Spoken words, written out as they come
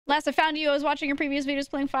Last I found you, I was watching your previous videos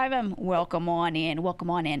playing 5M. Welcome on in. Welcome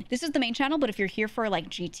on in. This is the main channel, but if you're here for like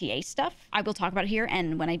GTA stuff, I will talk about it here.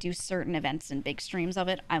 And when I do certain events and big streams of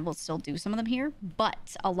it, I will still do some of them here.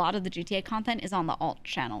 But a lot of the GTA content is on the alt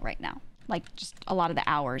channel right now. Like just a lot of the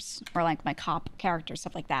hours or like my cop character,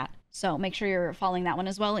 stuff like that. So make sure you're following that one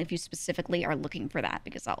as well if you specifically are looking for that,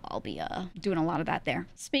 because I'll be doing a lot of that there.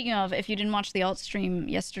 Speaking of, if you didn't watch the alt stream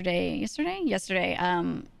yesterday,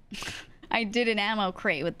 I did an ammo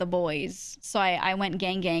crate with the boys. So I went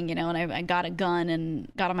gang, you know, and I got a gun and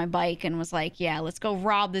got on my bike and was like, yeah, let's go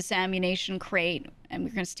rob this ammunition crate and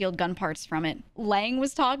we're gonna steal gun parts from it. Lang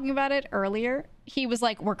was talking about it earlier. He was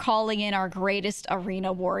like, we're calling in our greatest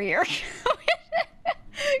arena warrior.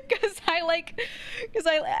 Because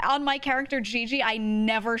on my character Gigi, I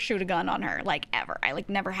never shoot a gun on her, like ever. I like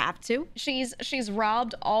never have to. She's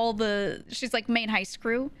robbed all the, she's like main heist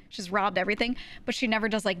crew. She's robbed everything, but she never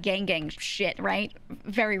does like gang shit, right?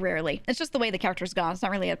 Very rarely. It's just the way the character's gone. It's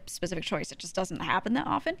not really a specific choice. It just doesn't happen that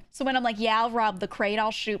often. So when I'm like, yeah, I'll rob the crate,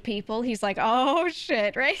 I'll shoot people, he's like, oh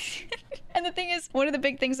shit, right? And the thing is, one of the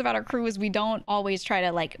big things about our crew is we don't always try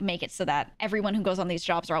to like make it so that everyone who goes on these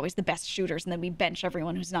jobs are always the best shooters and then we bench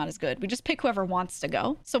everyone who's not as good. We just pick whoever wants to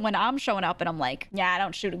go. So when I'm showing up and I'm like, yeah, I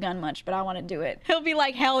don't shoot a gun much, but I want to do it, he'll be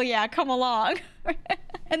like, hell yeah, come along.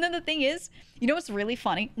 And then the thing is, you know what's really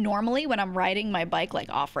funny? Normally when I'm riding my bike like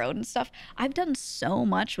off-road and stuff, I've done so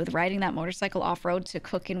much with riding that motorcycle off-road to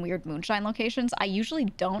cook in weird moonshine locations. I usually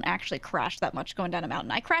don't actually crash that much going down a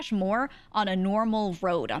mountain. I crash more on a normal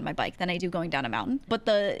road on my bike than I do going down a mountain. But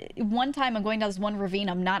the one time I'm going down this one ravine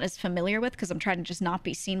I'm not as familiar with because I'm trying to just not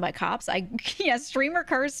be seen by cops. Yeah, streamer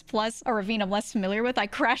curse plus a ravine I'm less familiar with. I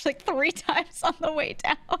crashed like 3 times on the way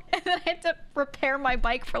down. And then I had to repair my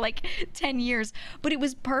bike for like 10 years. But it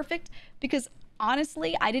was perfect because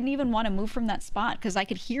honestly, I didn't even want to move from that spot because I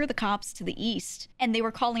could hear the cops to the east and they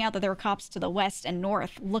were calling out that there were cops to the west and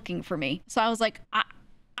north looking for me. So I was like, I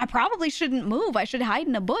probably shouldn't move. I should hide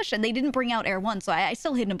in a bush. And they didn't bring out Air 1, so I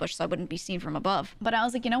still hid in a bush so I wouldn't be seen from above. But I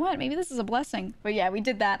was like, you know what? Maybe this is a blessing. But yeah, we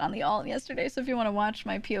did that on the alt yesterday. So if you want to watch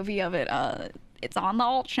my POV of it, it's on the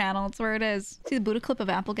alt channel. It's where it is. See the Buddha clip of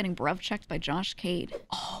Apple getting bruv checked by Josh Cade.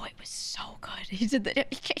 Oh, it was so good. He did the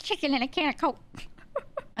chicken in a can of Coke.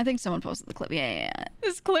 I think someone posted the clip. Yeah.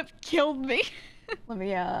 This clip killed me. Let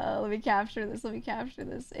me capture this.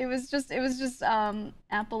 It was just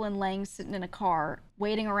Apple and Lang sitting in a car,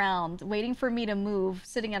 waiting around, waiting for me to move,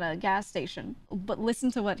 sitting at a gas station. But listen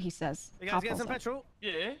to what he says. You guys getting some petrol?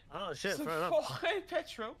 Yeah. Oh shit, fair enough.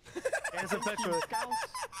 Petrol. Getting some petrol.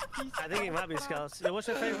 I think it might be Scouts. Yeah, what's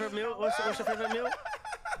your favorite meal? What's your favorite meal?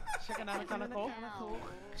 Chicken and a can of Coke.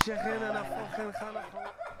 Chicken and a fucking can of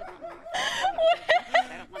Coke.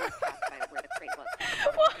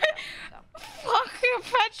 What? Fucking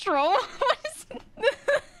petrol. What is that?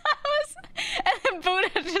 And then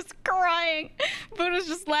Buddha just crying. Buddha's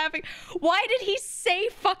just laughing. Why did he say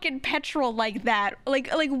fucking petrol like that? Like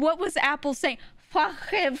what was Apple saying?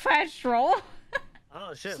 Fucking petrol.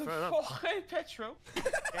 Oh shit, fair enough. Petrol.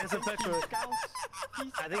 Getting some petrol.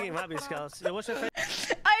 I think it might be Scouts. Yeah, what's your favorite?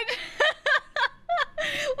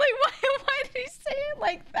 Why did he say it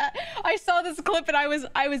like that? I saw this clip and I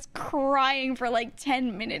was crying for like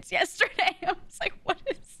 10 minutes yesterday. I was like, what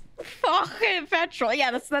is fucking petrol?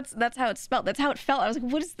 Yeah, that's how it's spelled. That's how it felt. I was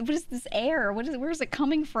like, what is this air? Where is it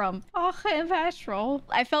coming from? Fucking petrol.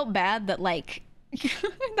 I felt bad that like I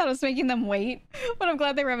thought I was making them wait, but I'm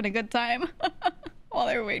glad they were having a good time. While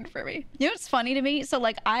they were waiting for me. You know what's funny to me? So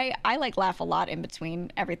like I like laugh a lot in between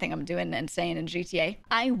everything I'm doing and saying in GTA.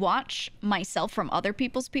 I watch myself from other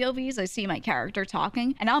people's POVs. I see my character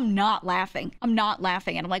talking and I'm not laughing. And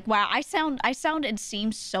I'm like, wow, I sound and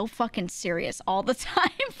seem so fucking serious all the time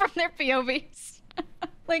from their POVs.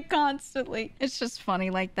 Like constantly. It's just funny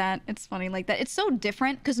like that. It's so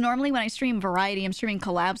different because normally when I stream variety, I'm streaming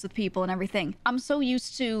collabs with people and everything. I'm so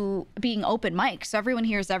used to being open mic, so everyone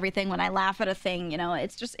hears everything. When I laugh at a thing, you know,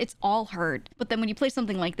 it's all heard. But then when you play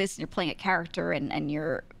something like this and you're playing a character and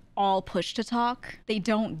you're all pushed to talk, they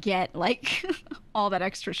don't get like all that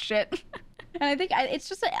extra shit. And I think it's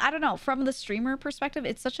just, I don't know, from the streamer perspective,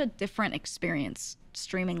 it's such a different experience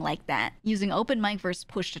streaming like that, using open mic versus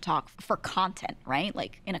push to talk for content, right?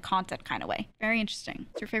 Like in a content kind of way. Very interesting.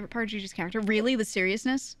 What's your favorite part of Gigi's character? Really, the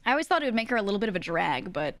seriousness? I always thought it would make her a little bit of a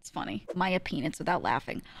drag, but it's funny. Maya Peanuts without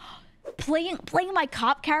laughing. Playing my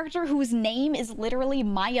cop character whose name is literally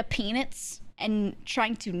Maya Peanuts and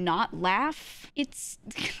trying to not laugh, it's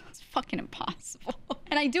fucking impossible.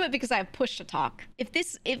 And I do it because I have push to talk.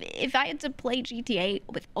 If I had to play GTA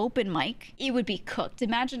with open mic, it would be cooked.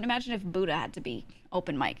 Imagine if Buddha had to be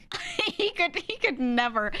open mic. he could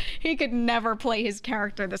never play his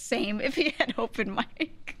character the same if he had open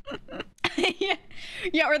mic.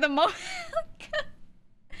 yeah, or the one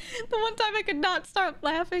time I could not stop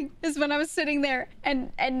laughing is when I was sitting there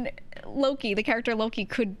and Loki, the character Loki,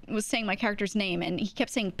 was saying my character's name, and he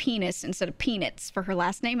kept saying penis instead of peanuts for her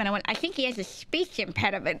last name, and I went, I think he has a speech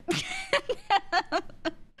impediment.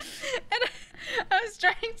 And I was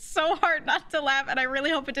trying so hard not to laugh, and I really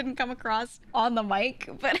hope it didn't come across on the mic,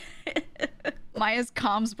 but Maya's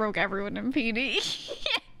comms broke everyone in PD.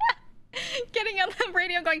 Getting on the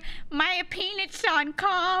radio going, Maya peanuts on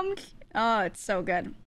comms. Oh, it's so good.